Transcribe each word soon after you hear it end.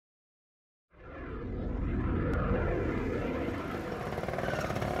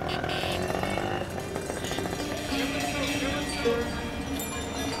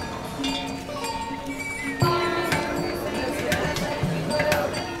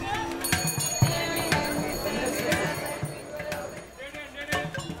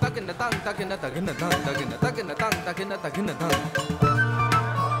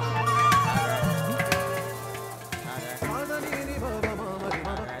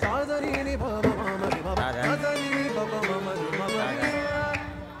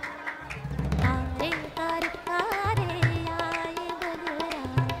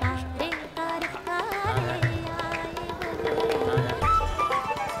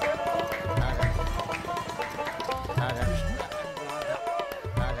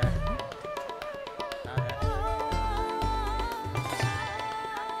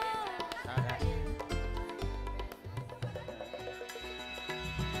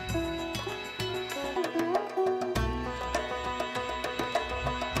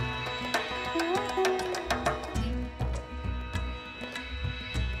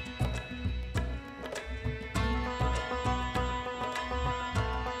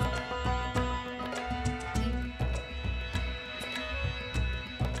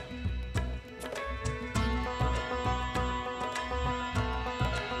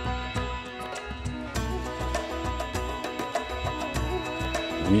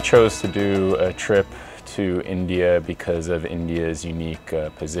We chose to do a trip to India because of India's unique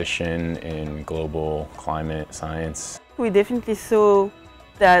position in global climate science. We definitely saw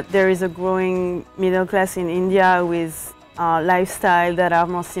that there is a growing middle class in India with lifestyle that are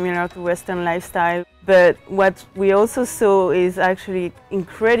more similar to Western lifestyle. But what we also saw is actually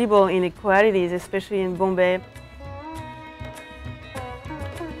incredible inequalities, especially in Bombay.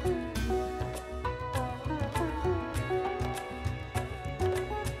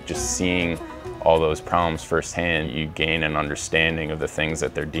 Just seeing all those problems firsthand, you gain an understanding of the things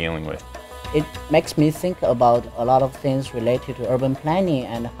that they're dealing with. It makes me think about a lot of things related to urban planning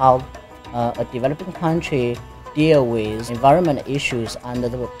and how a developing country deal with environment issues under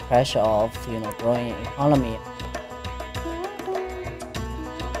the pressure of growing economy.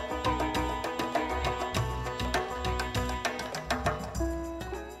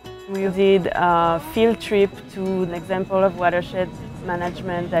 We did a field trip to an example of watershed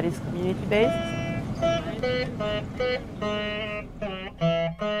management that is community-based.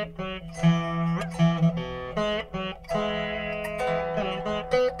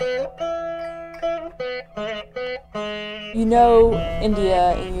 You know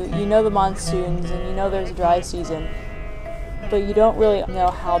India, and you know the monsoons, and you know there's a dry season, but you don't really know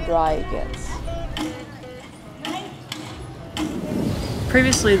how dry it gets.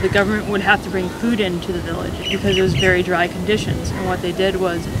 Previously, the government would have to bring food into the village because it was very dry conditions. And what they did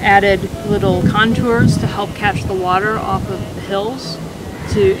was added little contours to help catch the water off of the hills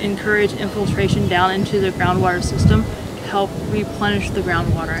to encourage infiltration down into the groundwater system to help replenish the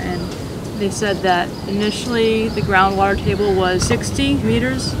groundwater. And they said that initially the groundwater table was 60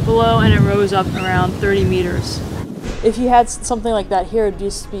 meters below and it rose up around 30 meters. If you had something like that here, it'd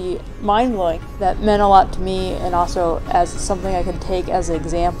just be mind-blowing. That meant a lot to me, and also as something I could take as an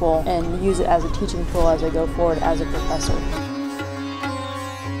example and use it as a teaching tool as I go forward as a professor.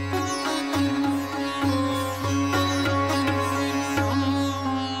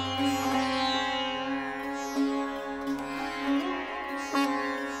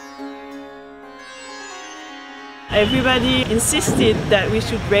 Everybody insisted that we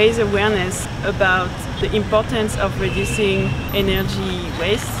should raise awareness about the importance of reducing energy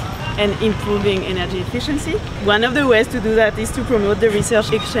waste and improving energy efficiency. One of the ways to do that is to promote the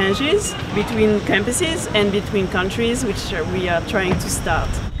research exchanges between campuses and between countries, which we are trying to start.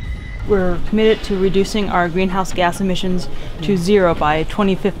 We're committed to reducing our greenhouse gas emissions to 0 by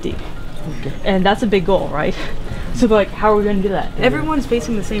 2050. Okay. And that's a big goal, right? So like, how are we going to do that? Everyone's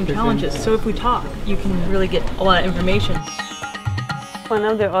facing the same challenges, so if we talk, you can really get a lot of information. One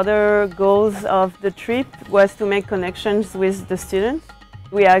of the other goals of the trip was to make connections with the students.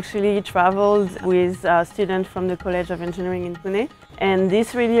 We actually traveled with students from the College of Engineering in Pune, and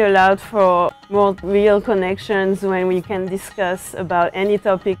this really allowed for more real connections when we can discuss about any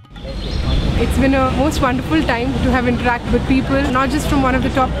topic. It's been a most wonderful time to have interacted with people, not just from one of the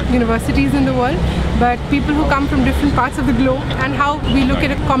top universities in the world, but people who come from different parts of the globe, and how we look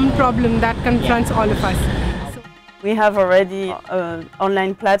at a common problem that confronts all of us. We have already an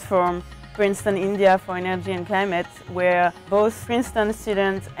online platform, Princeton India for Energy and Climate, where both Princeton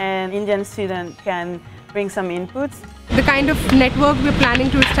students and Indian students can bring some inputs. The kind of network we're planning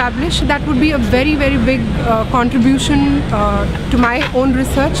to establish, that would be a very, very big contribution to my own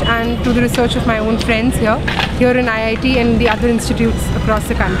research and to the research of my own friends here in IIT and the other institutes across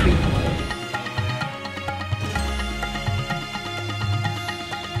the country.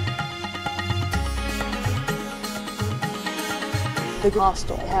 The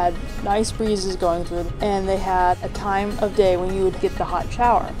hostel had nice breezes going through, and they had a time of day when you would get the hot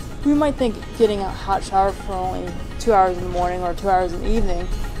shower. We might think getting a hot shower for only 2 hours in the morning or 2 hours in the evening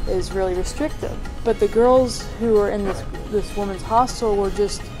is really restrictive. But the girls who were in this woman's hostel were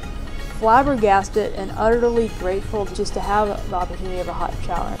just flabbergasted and utterly grateful just to have the opportunity of a hot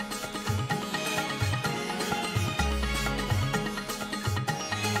shower.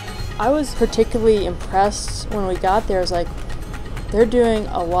 I was particularly impressed when we got there. It's like, they're doing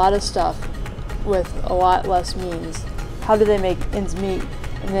a lot of stuff with a lot less means. How do they make ends meet?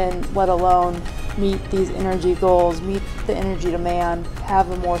 And then let alone meet these energy goals, meet the energy demand, have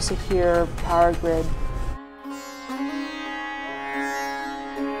a more secure power grid.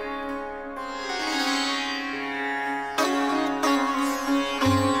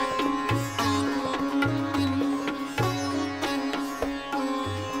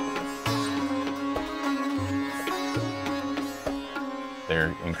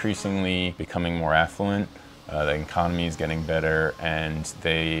 They're increasingly becoming more affluent, the economy is getting better, and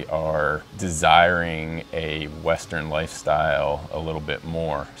they are desiring a Western lifestyle a little bit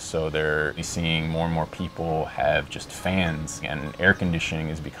more. So they're seeing more and more people have just fans, and air conditioning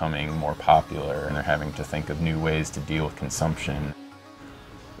is becoming more popular, and they're having to think of new ways to deal with consumption.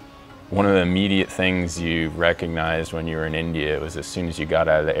 One of the immediate things you recognized when you were in India was as soon as you got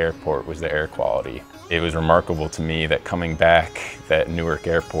out of the airport was the air quality. It was remarkable to me that coming back, that Newark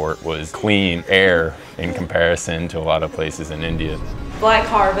airport was clean air in comparison to a lot of places in India. Black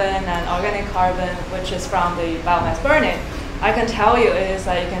carbon and organic carbon, which is from the biomass burning, I can tell you it is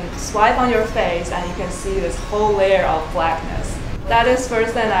like you can swipe on your face and you can see this whole layer of blackness. That is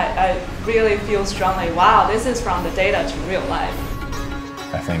first thing I really feel strongly, wow, this is from the data to real life.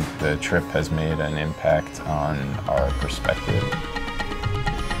 I think the trip has made an impact on our perspective.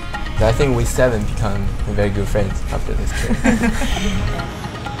 I think we 7 become very good friends after this trip.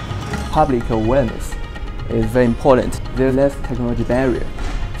 Public awareness is very important. There's less technology barrier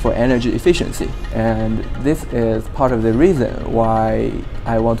for energy efficiency, and this is part of the reason why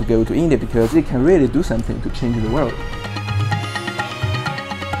I want to go to India, because it can really do something to change the world.